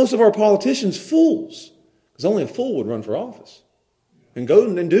 why is most of our politicians fools? Because only a fool would run for office and go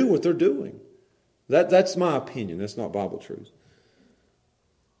and do what they're doing. That's my opinion. That's not Bible truth.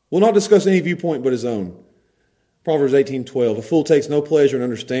 Will not discuss any viewpoint but his own. Proverbs 18:12. A fool takes no pleasure in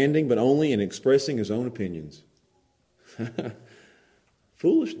understanding, but only in expressing his own opinions.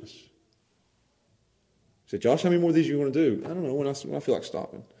 Foolishness. said, Josh, how many more of these are you going to do? I don't know, when I feel like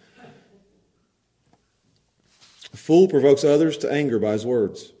stopping. A fool provokes others to anger by his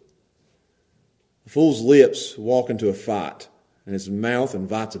words. A fool's lips walk into a fight, and his mouth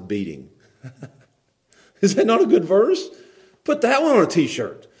invites a beating. Is that not a good verse? Put that one on a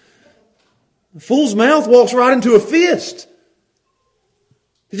t-shirt. A fool's mouth walks right into a fist.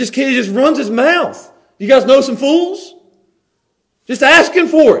 He just runs his mouth. You guys know some fools? Just asking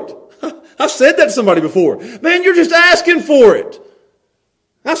for it. I've said that to somebody before. Man, you're just asking for it.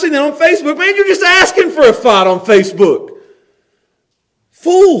 I've seen that on Facebook. Man, you're just asking for a fight on Facebook.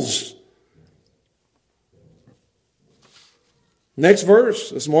 Fools. Next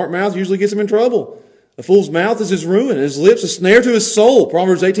verse. A smart mouth usually gets him in trouble. A fool's mouth is his ruin, and his lips a snare to his soul.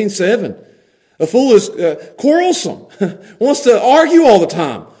 Proverbs 18:7. A fool is quarrelsome, wants to argue all the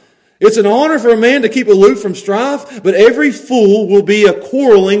time. It's an honor for a man to keep aloof from strife, but every fool will be a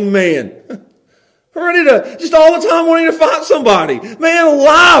quarreling man. Ready to, just all the time wanting to fight somebody. Man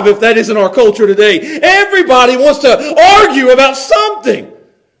alive, if that isn't our culture today. Everybody wants to argue about something.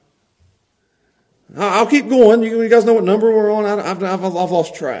 I'll keep going. You guys know what number we're on? I've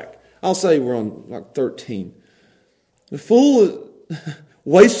lost track. I'll say we're on like 13. The fool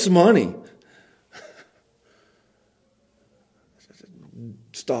wastes money.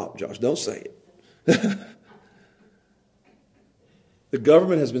 Stop, Josh. Don't say it. The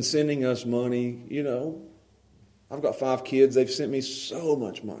government has been sending us money. You know, I've got 5 kids. They've sent me so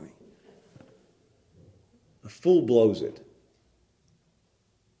much money. A fool blows it.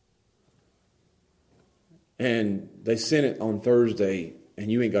 And they sent it on Thursday,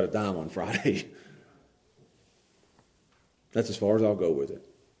 and you ain't got a dime on Friday. That's as far as I'll go with it.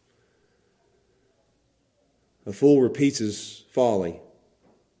 A fool repeats his folly.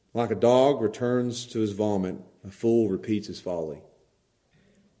 Like a dog returns to his vomit, a fool repeats his folly.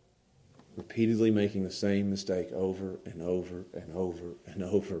 Repeatedly making the same mistake over and over and over and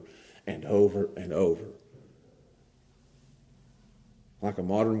over and over and over. Like a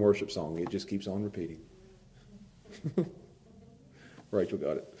modern worship song, it just keeps on repeating. Rachel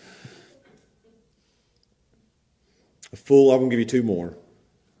got it. A fool, I'm going to give you 2 more.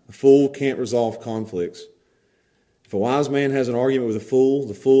 A fool can't resolve conflicts. If a wise man has an argument with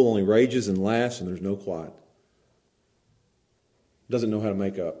the fool only rages and laughs and there's no quiet. Doesn't know how to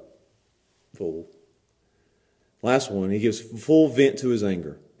make up. Fool. Last one, he gives full vent to his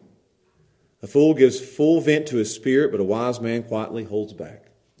anger. A fool gives full vent to his spirit, but a wise man quietly holds back.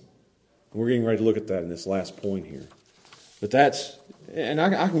 And we're getting ready to look at that in this last point here. But that's, and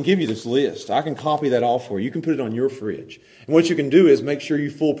I can give you this list. I can copy that off for you. You can put it on your fridge. And what you can do is make sure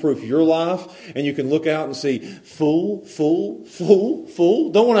you foolproof your life, and you can look out and see, fool, fool, fool,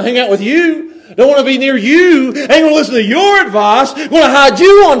 fool. Don't want to hang out with you. Don't want to be near you. Ain't going to listen to your advice. Going to hide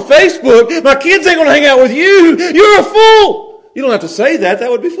you on Facebook. My kids ain't going to hang out with you. You're a fool. You don't have to say that. That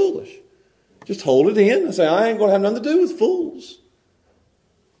would be foolish. Just hold it in and say, I ain't going to have nothing to do with fools.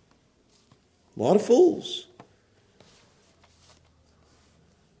 A lot of fools.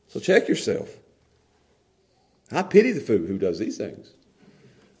 So check yourself. I pity the fool who does these things.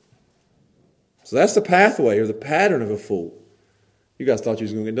 So that's the pathway or the pattern of a fool. You guys thought you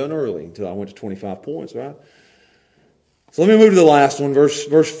was going to get done early until I went to 25 points, right? So let me move to the last one, verse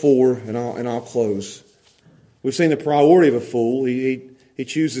 4, and I'll close. We've seen the priority of a fool. He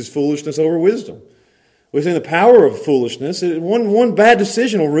chooses foolishness over wisdom. We've seen the power of foolishness. One bad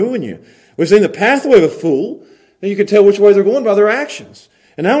decision will ruin you. We've seen the pathway of a fool, and you can tell which way they're going by their actions.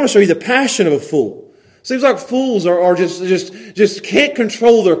 And now I want to show you the passion of a fool. Seems like fools are just can't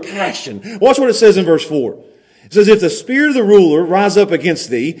control their passion. Watch what it says in verse 4. It says, if the spirit of the ruler rise up against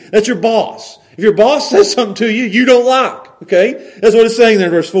thee, that's your boss. If your boss says something to you, you don't like. Okay? That's what it's saying there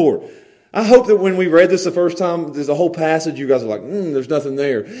in verse 4. I hope that when we read this the first time, there's a whole passage, you guys are like, there's nothing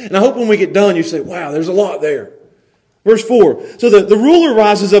there. And I hope when we get done, you say, wow, there's a lot there. Verse 4. So the ruler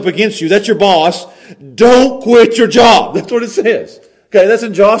rises up against you. That's your boss. Don't quit your job. That's what it says. Okay, that's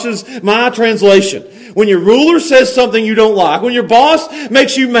in my translation. When your ruler says something you don't like, when your boss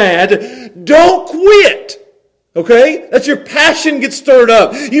makes you mad, don't quit. Okay? That's your passion gets stirred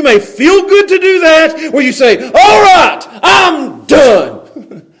up. You may feel good to do that, where you say, all right, I'm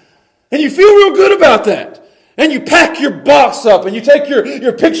done. And you feel real good about that. And you pack your box up and you take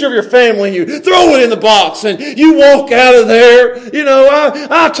your picture of your family and you throw it in the box and you walk out of there. You know,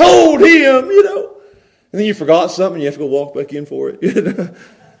 I told him, you know. And then you forgot something and you have to go walk back in for it.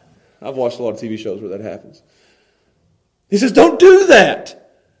 I've watched a lot of TV shows where that happens. He says, don't do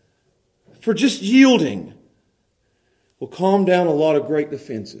that. For just yielding will calm down a lot of great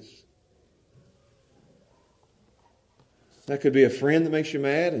defenses. That could be a friend that makes you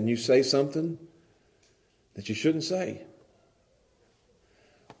mad and you say something that you shouldn't say.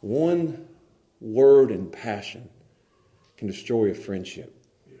 One word and passion can destroy a friendship.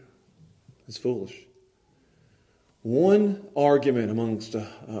 It's foolish. One argument amongst a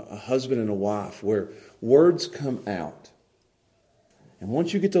husband and a wife where words come out, and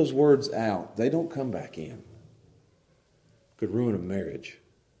once you get those words out, they don't come back in, could ruin a marriage.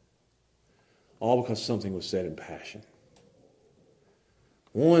 All because something was said in passion.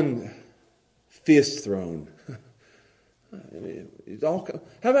 One fist thrown.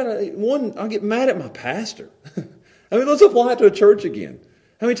 How about one? I'll get mad at my pastor. I mean, let's apply it to a church again.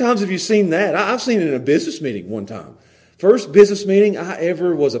 How many times have you seen that? I've seen it in a business meeting one time. First business meeting I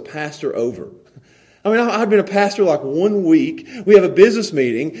ever was a pastor over. I mean, I'd been a pastor like 1 week. We have a business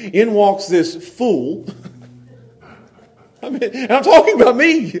meeting. In walks this fool. I mean, and I'm talking about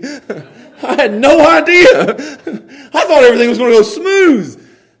me. I had no idea. I thought everything was going to go smooth.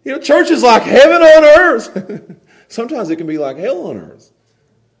 You know, church is like heaven on earth. Sometimes it can be like hell on earth.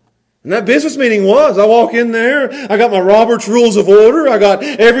 And that business meeting was. I walk in there. I got my Robert's Rules of Order. I got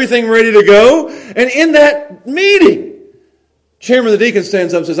everything ready to go. And in that meeting, chairman of the deacon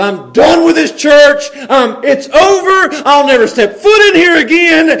stands up and says, I'm done with this church. It's over. I'll never step foot in here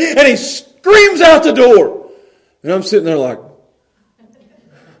again. And he screams out the door. And I'm sitting there like,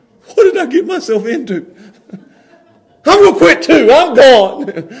 what did I get myself into? I'm going to quit too. I'm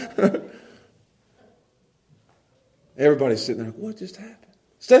gone. Everybody's sitting there like, what just happened?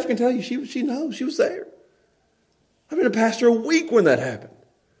 Steph can tell you, she knows. She was there. I've been a pastor a week when that happened.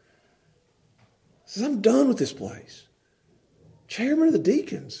 He says, I'm done with this place. Chairman of the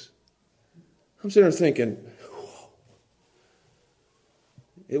deacons. I'm sitting there thinking, whoa.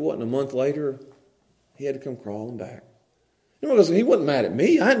 It wasn't a month later, he had to come crawling back. You know, he wasn't mad at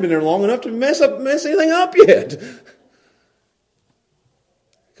me. I hadn't been there long enough to mess anything up yet.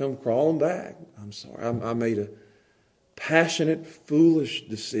 Come crawling back. I'm sorry. I made a passionate, foolish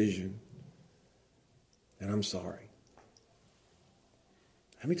decision. And I'm sorry.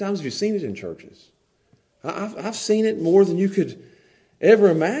 How many times have you seen it in churches? I've seen it more than you could ever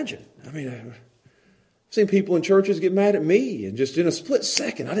imagine. I mean, I've seen people in churches get mad at me, and just in a split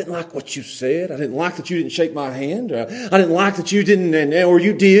second, I didn't like what you said. I didn't like that you didn't shake my hand. Or I didn't like that you didn't, or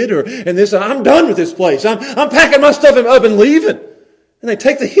you did, and this. I'm done with this place. I'm packing my stuff up and leaving. And they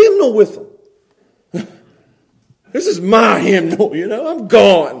take the hymnal with them. This is my hymnal, you know. I'm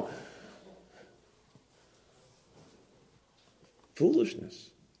gone.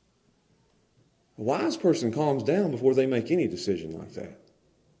 Foolishness. A wise person calms down before they make any decision like that.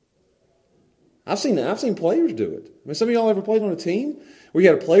 I've seen players do it. I mean, some of y'all ever played on a team where you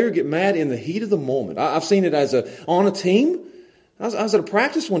had a player get mad in the heat of the moment? I've seen it on a team. I was at a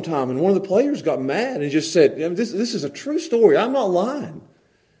practice one time, and one of the players got mad and just said, this is a true story. I'm not lying.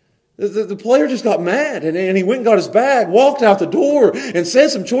 The player just got mad, and he went and got his bag, walked out the door, and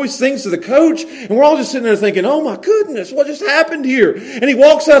said some choice things to the coach. And we're all just sitting there thinking, oh my goodness, what just happened here? And he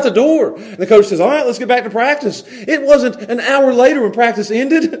walks out the door, and the coach says, all right, let's get back to practice. It wasn't an hour later when practice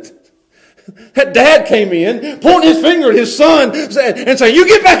ended. That dad came in, pointing his finger at his son, and saying, you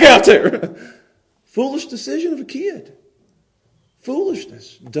get back out there. Foolish decision of a kid.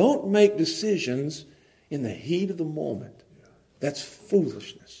 Foolishness. Don't make decisions in the heat of the moment. That's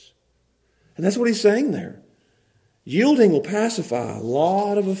foolishness. And that's what he's saying there. Yielding will pacify a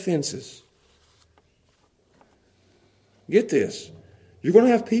lot of offenses. Get this. You're going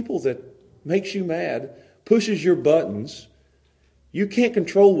to have people that makes you mad, pushes your buttons. You can't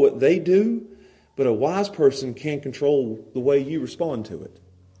control what they do, but a wise person can control the way you respond to it.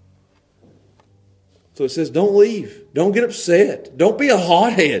 So it says, don't leave. Don't get upset. Don't be a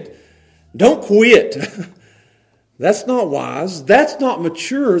hothead. Don't quit. That's not wise. That's not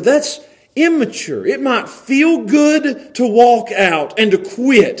mature. That's immature. It might feel good to walk out and to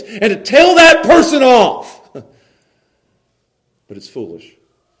quit and to tell that person off. But it's foolish.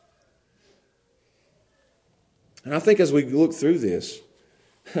 And I think as we look through this,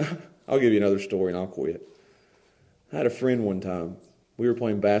 I'll give you another story and I'll quit. I had a friend one time. We were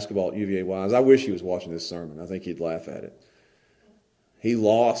playing basketball at UVA Wise. I wish he was watching this sermon. I think he'd laugh at it. He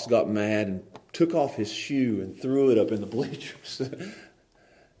lost, got mad, and took off his shoe and threw it up in the bleachers.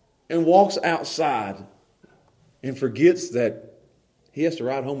 And walks outside and forgets that he has to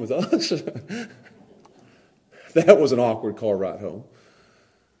ride home with us. That was an awkward car ride home.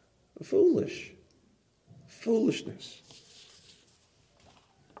 Foolish. Foolishness.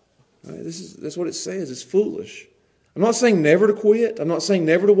 Right, that's what it says. It's foolish. I'm not saying never to quit. I'm not saying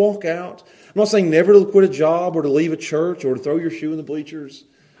never to walk out. I'm not saying never to quit a job or to leave a church or to throw your shoe in the bleachers.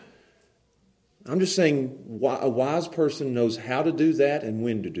 I'm just saying a wise person knows how to do that and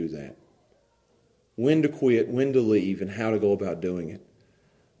when to do that. when to quit, when to leave, and how to go about doing it.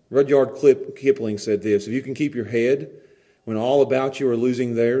 Rudyard Kipling said this: if you can keep your head when all about you are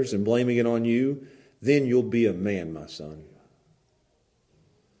losing theirs and blaming it on you, then you'll be a man, my son.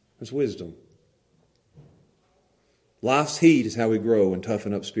 That's wisdom. Life's heat is how we grow and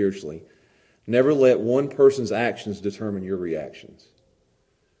toughen up spiritually. Never let one person's actions determine your reactions.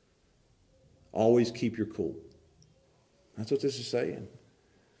 Always keep your cool. That's what this is saying.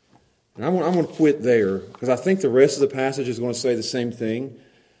 And I'm going to quit there because I think the rest of the passage is going to say the same thing.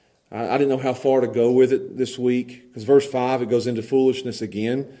 I didn't know how far to go with it this week because verse 5, it goes into foolishness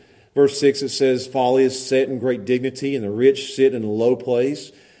again. Verse 6, it says, folly is set in great dignity and the rich sit in a low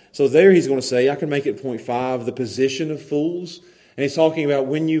place. So there he's going to say, I can make it point 5, the position of fools. And he's talking about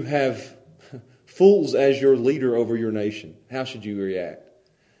when you have fools as your leader over your nation, how should you react?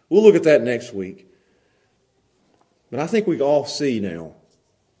 We'll look at that next week. But I think we all see now,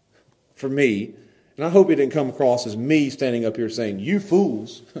 for me, and I hope it didn't come across as me standing up here saying, you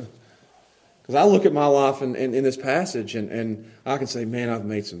fools. Because I look at my life in this passage and I can say, man, I've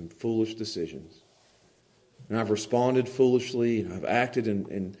made some foolish decisions. And I've responded foolishly and I've acted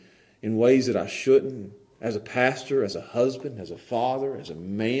in ways that I shouldn't. As a pastor, as a husband, as a father, as a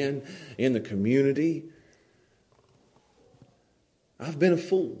man in the community. I've been a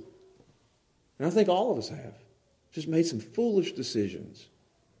fool. And I think all of us have. Just made some foolish decisions.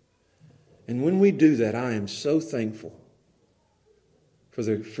 And when we do that, I am so thankful for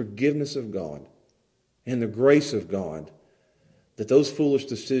the forgiveness of God and the grace of God that those foolish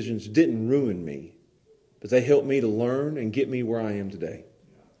decisions didn't ruin me, but they helped me to learn and get me where I am today.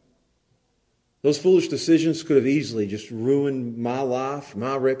 Those foolish decisions could have easily just ruined my life,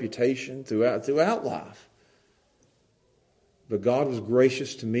 my reputation throughout life. But God was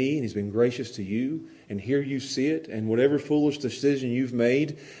gracious to me, and He's been gracious to you. And here you see it. And whatever foolish decision you've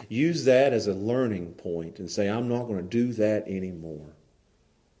made, use that as a learning point and say, I'm not going to do that anymore.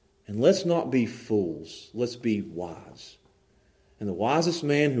 And let's not be fools. Let's be wise. And the wisest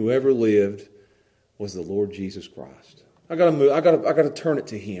man who ever lived was the Lord Jesus Christ. I got to turn it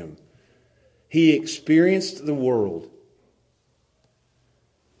to Him. He experienced the world.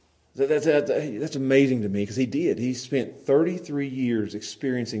 That's amazing to me because He did. He spent 33 years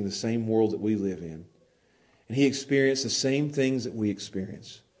experiencing the same world that we live in. And He experienced the same things that we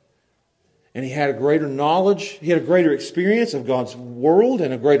experience. And He had a greater knowledge, He had a greater experience of God's world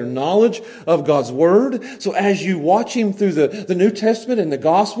and a greater knowledge of God's Word. So as you watch Him through the New Testament and the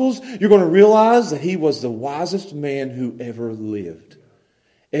Gospels, you're going to realize that He was the wisest man who ever lived.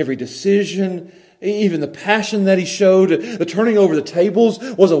 Every decision, even the passion that He showed, the turning over the tables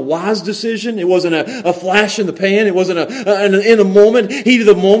was a wise decision. It wasn't a flash in the pan. It wasn't in a moment, heat of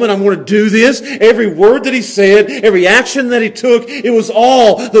the moment, I'm going to do this. Every word that He said, every action that He took, it was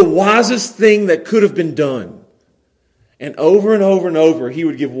all the wisest thing that could have been done. And over and over, He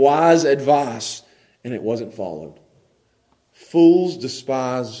would give wise advice, and it wasn't followed. Fools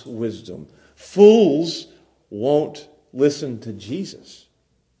despise wisdom. Fools won't listen to Jesus.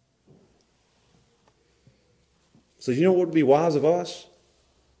 So you know what would be wise of us?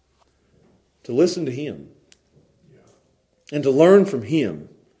 To listen to Him. And to learn from Him.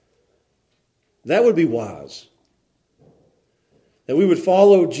 That would be wise. That we would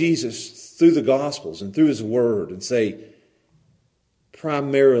follow Jesus through the Gospels and through His Word and say,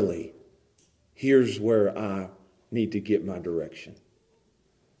 primarily, here's where I need to get my direction.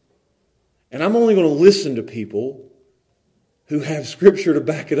 And I'm only going to listen to people who have Scripture to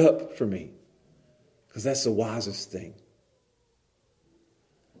back it up for me. Because that's the wisest thing.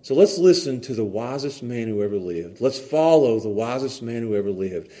 So let's listen to the wisest man who ever lived. Let's follow the wisest man who ever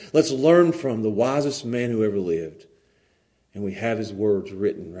lived. Let's learn from the wisest man who ever lived. And we have his words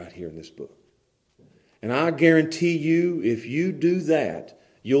written right here in this book. And I guarantee you, if you do that,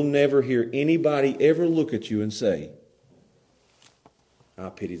 you'll never hear anybody ever look at you and say, I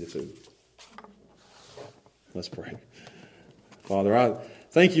pity the fool. Let's pray. Father, I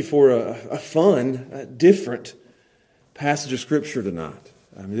thank you for a fun, different passage of Scripture tonight.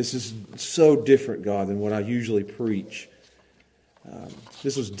 I mean, this is so different, God, than what I usually preach.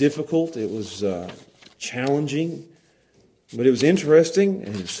 This was difficult. It was challenging. But it was interesting,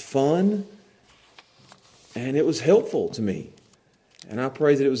 and it was fun, and it was helpful to me. And I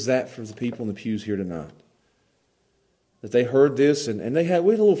pray that it was that for the people in the pews here tonight. That they heard this, and we had a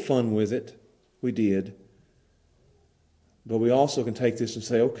little fun with it. We did. But we also can take this and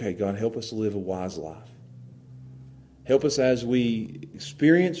say, okay, God, help us to live a wise life. Help us as we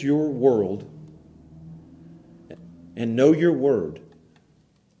experience your world and know your word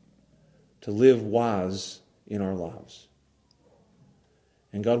to live wise in our lives.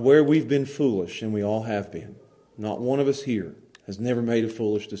 And God, where we've been foolish, and we all have been, not one of us here has never made a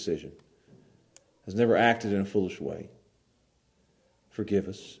foolish decision, has never acted in a foolish way. Forgive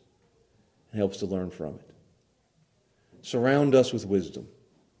us and help us to learn from it. Surround us with wisdom.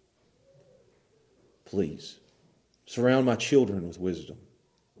 Please. Surround my children with wisdom.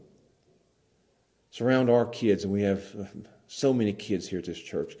 Surround our kids, and we have so many kids here at this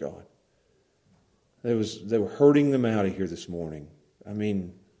church, God. They were herding them out of here this morning.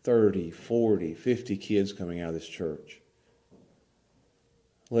 30, 40, 50 kids coming out of this church.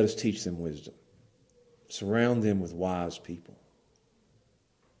 Let us teach them wisdom. Surround them with wise people.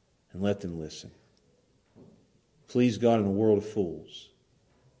 And let them listen. Please, God, in a world of fools,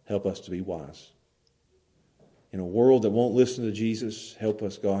 help us to be wise. In a world that won't listen to Jesus, help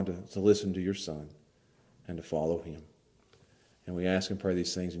us, God, to listen to your Son and to follow him. And we ask and pray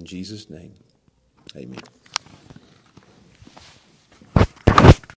these things in Jesus' name. Amen.